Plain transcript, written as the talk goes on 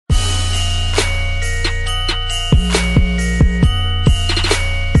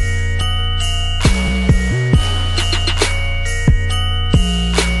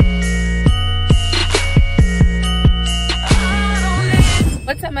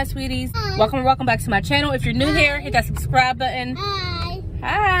my sweeties. Welcome back to my channel. If you're new here, hit that subscribe button.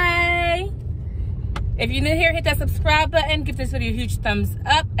 Hi. If you're new here, hit that subscribe button. Give this video a huge thumbs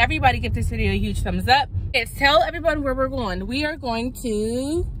up. Everybody give this video a huge thumbs up. Tell everyone where we're going. We are going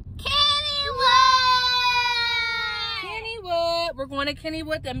to Kennywood. We're going to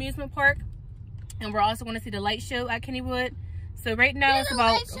Kennywood, the amusement park. And we're also going to see the light show at Kennywood. So right now it's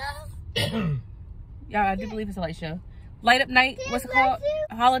about... Yeah, I do believe it's a light show. Light up night, what's it called?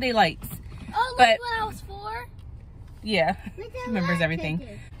 Holiday lights. Oh, but, that's what I was for? Yeah, she remembers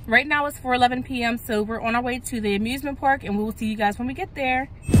everything. Right now it's 4:11 p.m. so we're on our way to the amusement park and we will see you guys when we get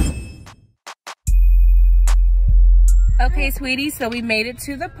there. Okay, sweeties, so we made it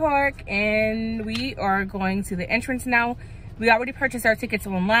to the park and we are going to the entrance now. We already purchased our tickets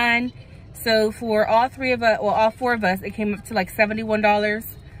online. So for all three of us, well, all four of us, it came up to like $71.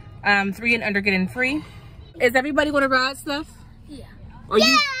 3 and under getting free. Is everybody going to ride stuff? Yeah. Are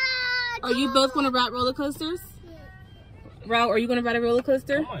you both going to ride roller coasters? Yeah. Raul, are you going to ride a roller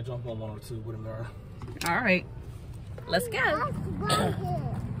coaster? I might jump on one or two with him there. All right. Let's go.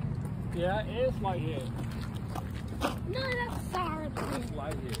 Yeah, it's right here. No, that's sorry. It's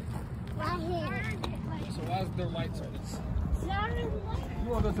right here. Right here. So why is there lights on this? Sorry. You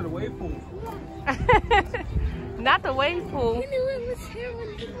want to go to the wave pool? Not the wave pool. You knew it was here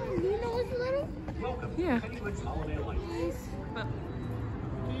when Luna was little? Yeah.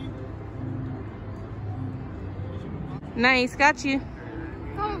 Nice, got you.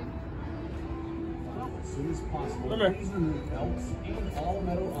 Come As soon as possible, please remove elks and all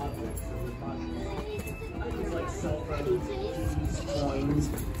metal objects from the project. Things like cell phones, keys, coins,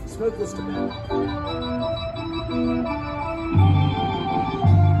 smokeless tobacco.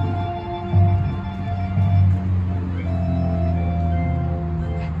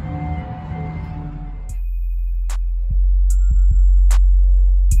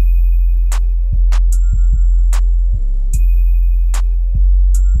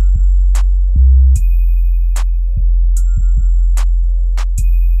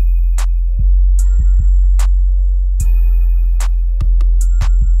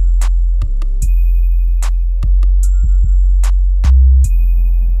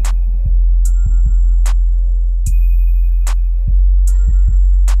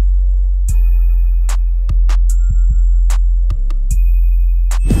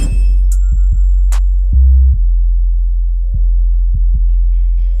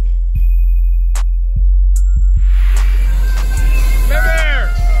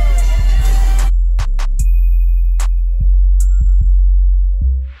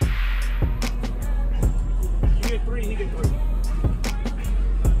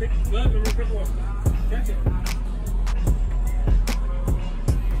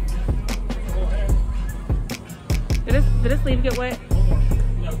 Did this sleeve get wet?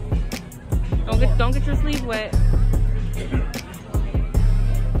 Don't get your sleeve wet.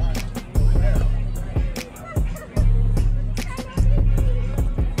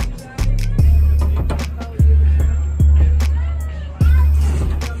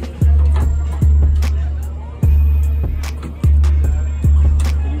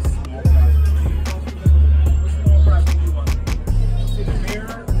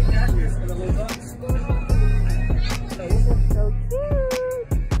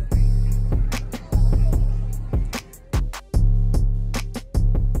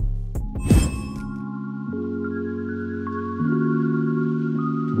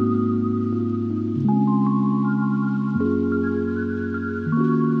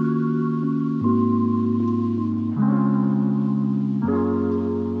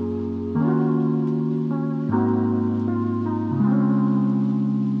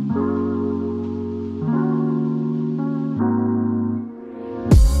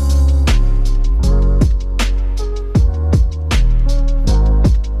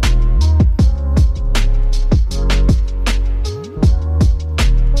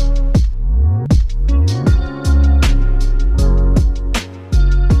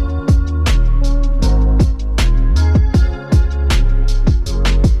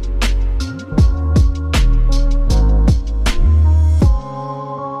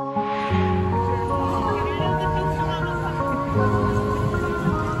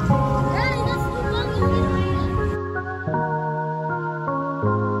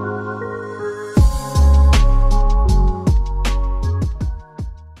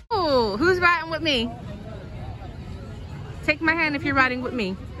 With me. Take my hand if you're riding with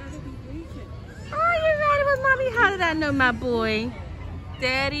me. Oh, you're riding with mommy. How did I know my boy?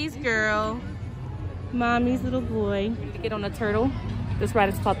 Daddy's girl. Mommy's little boy. Get on a turtle. This ride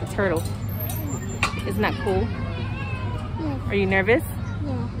is called the turtle. Isn't that cool? Are you nervous?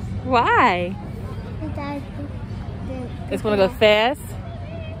 Yeah. Why? It's gonna go fast?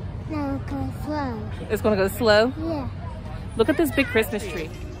 No, go slow. It's gonna go slow? Yeah. Look at this big Christmas tree.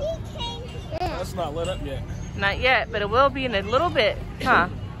 Yeah. That's not lit up yet. Not yet, but it will be in a little bit, huh?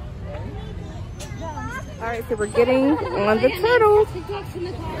 All right, so we're getting on the turtle.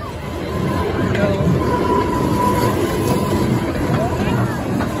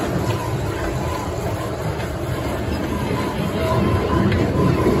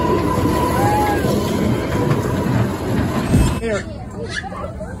 Here.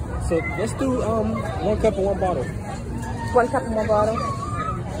 So let's do 1 cup and 1 bottle. 1 cup and 1 bottle.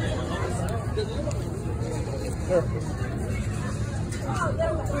 Here.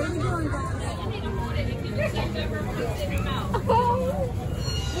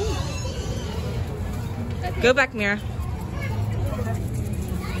 Go back, Mira.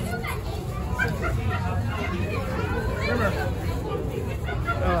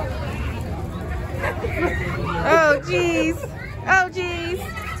 Oh, jeez. Oh, jeez.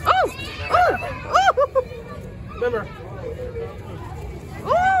 Oh! Oh! Oh! Remember.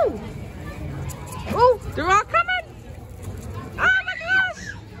 Oh! Oh! They're all coming! Oh my gosh!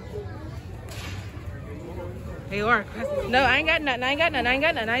 There you are. No, I ain't got nothing. I ain't got nothing. I ain't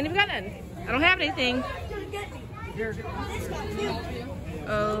got nothing. I ain't even got nothing. I don't have anything.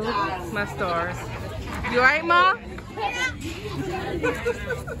 Oh, my stars. You alright, Ma?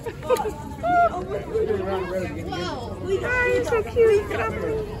 Oh, you're so cute.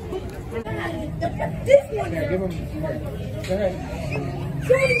 Give him. Go ahead.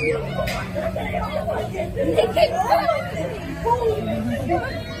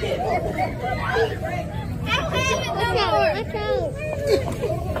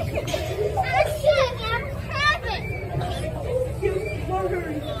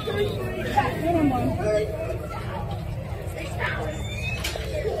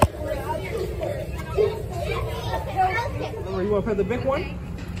 Remember, you want to pet the big one?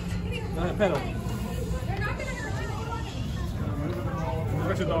 Go ahead, pet him.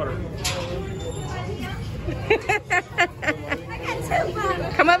 That's your daughter.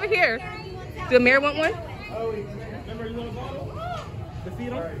 Come over here. Do Amir want one? Remember, you want a bottle? To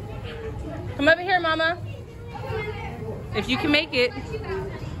feed him? Come over here, Mama. If you can make it.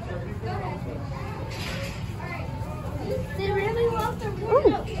 They really want the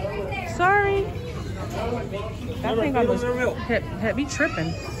Ooh, sorry. That thing almost milk. had me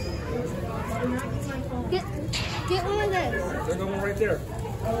tripping. Get one of those. There's the one right there.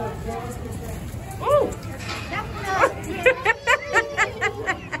 Ooh.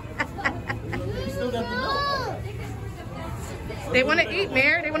 Still got the milk. They want to eat,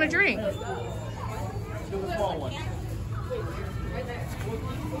 Mare. They want to drink. Still the small one.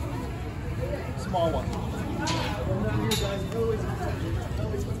 Small one.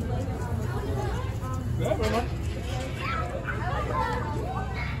 Good, Mama.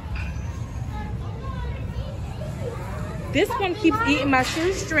 This one keeps eating my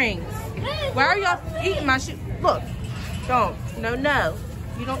shoestrings. Why are y'all eating my shoe? Look, don't. No, no.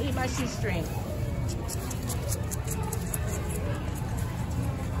 You don't eat my shoestrings.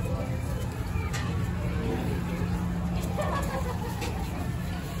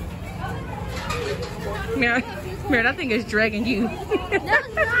 Mary, that thing is dragging you. No,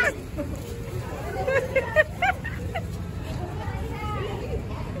 it's not.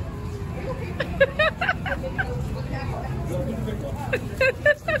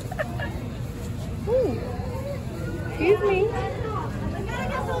 Ooh. Excuse me.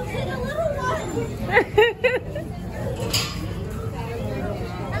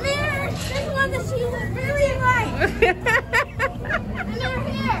 Amir, this one that she really likes. Amir,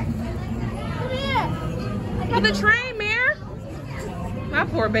 here. Come here. On the train, Mare. My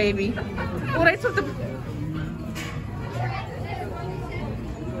poor baby. Oh, they took the...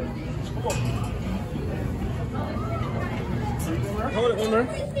 Hold it, Emma.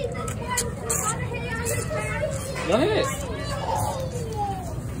 Go ahead.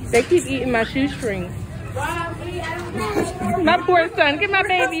 They keep eating my shoestrings. My poor son. Get my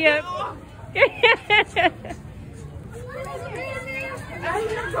baby up.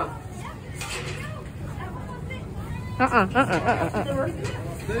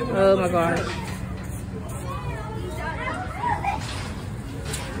 Oh my gosh.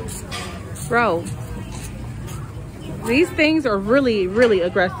 Bro. These things are really, really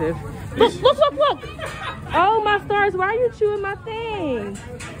aggressive. Look, look, look, look. Oh my stars, why are you chewing my thing?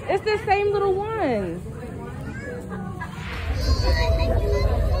 It's the same little one.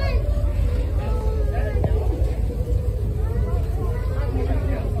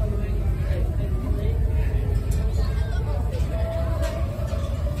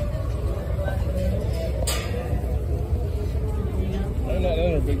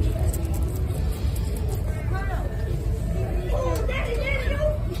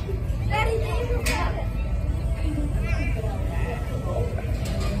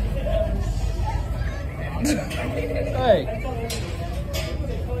 Hey.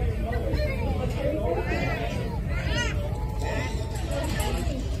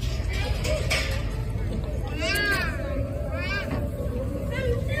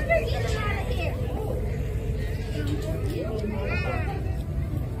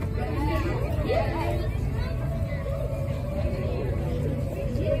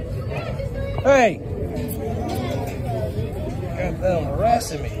 Hey! Goddamn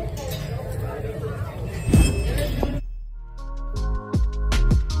harassing me.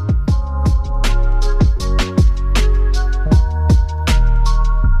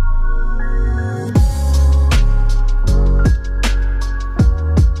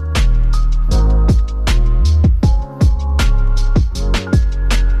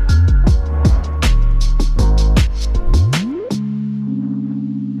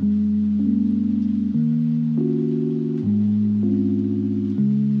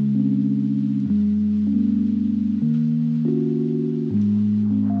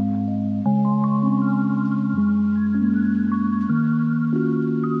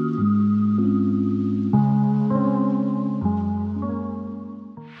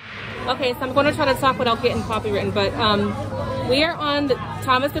 Okay, so I'm going to try to talk without getting copywritten, but we are on the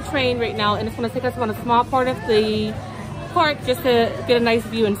Thomas the Train right now, and it's going to take us on a small part of the park just to get a nice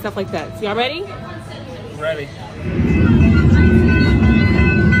view and stuff like that. So y'all ready? Ready.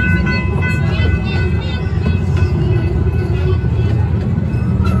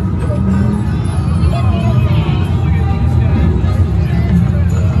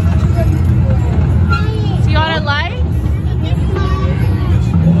 See all that light?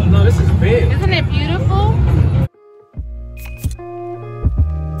 No, this is big. Isn't it beautiful?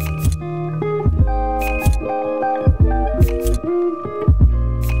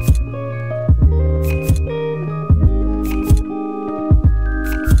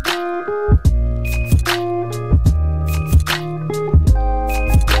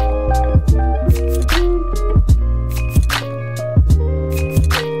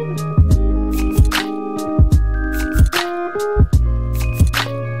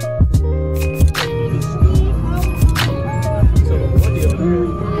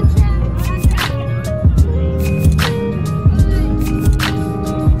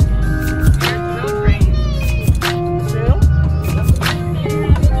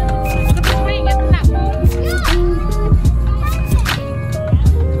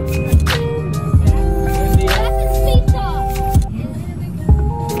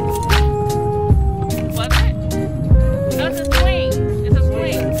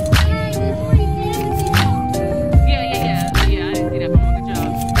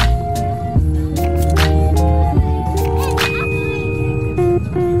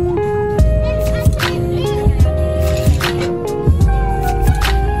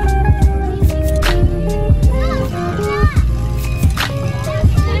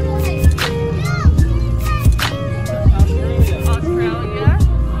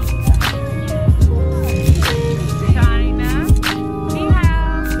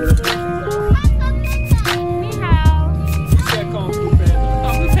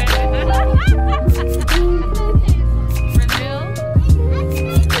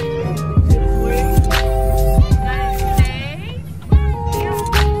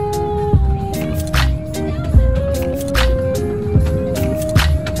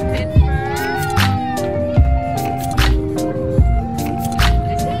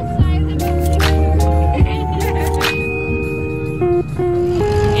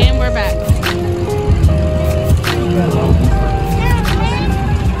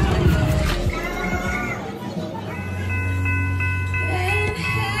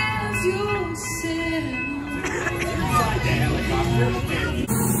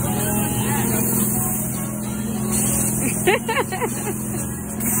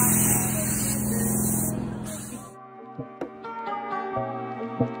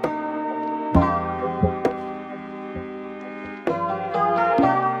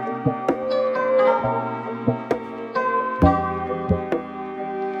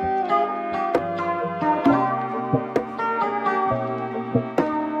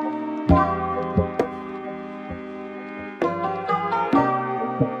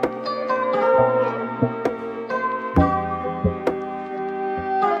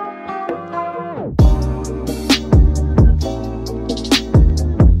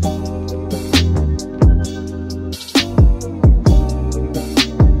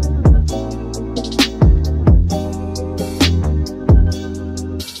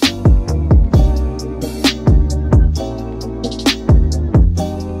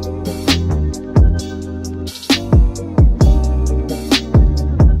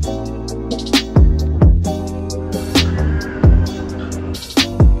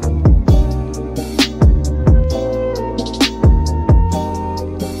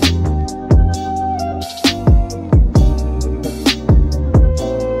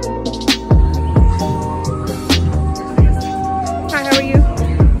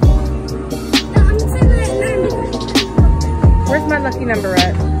 number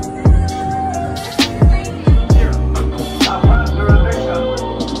at?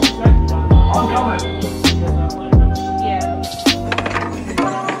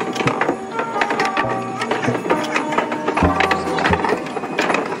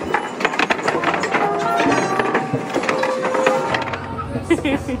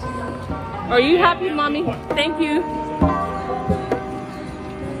 Are you happy, Mommy? Thank you.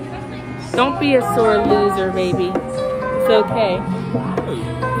 Don't be a sore loser, baby. It's okay.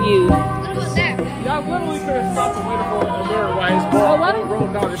 You. Y'all literally could have stopped and waited for a mirror while his ball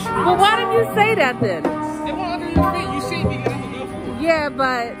rolled down the street. Well, why did you say that then? It went under your feet. You see me getting the go for it. Yeah,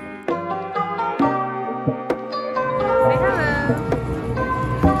 but... Say hello.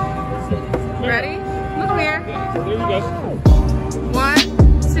 Ready? Look here. There you go. 1,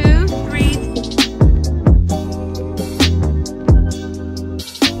 2, 3.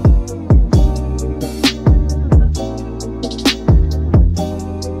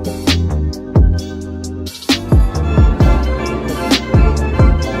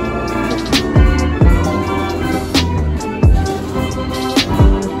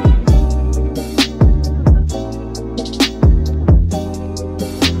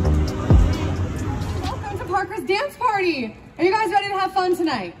 Dance party. Are you guys ready to have fun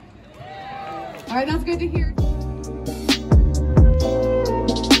tonight? All right, that's good to hear.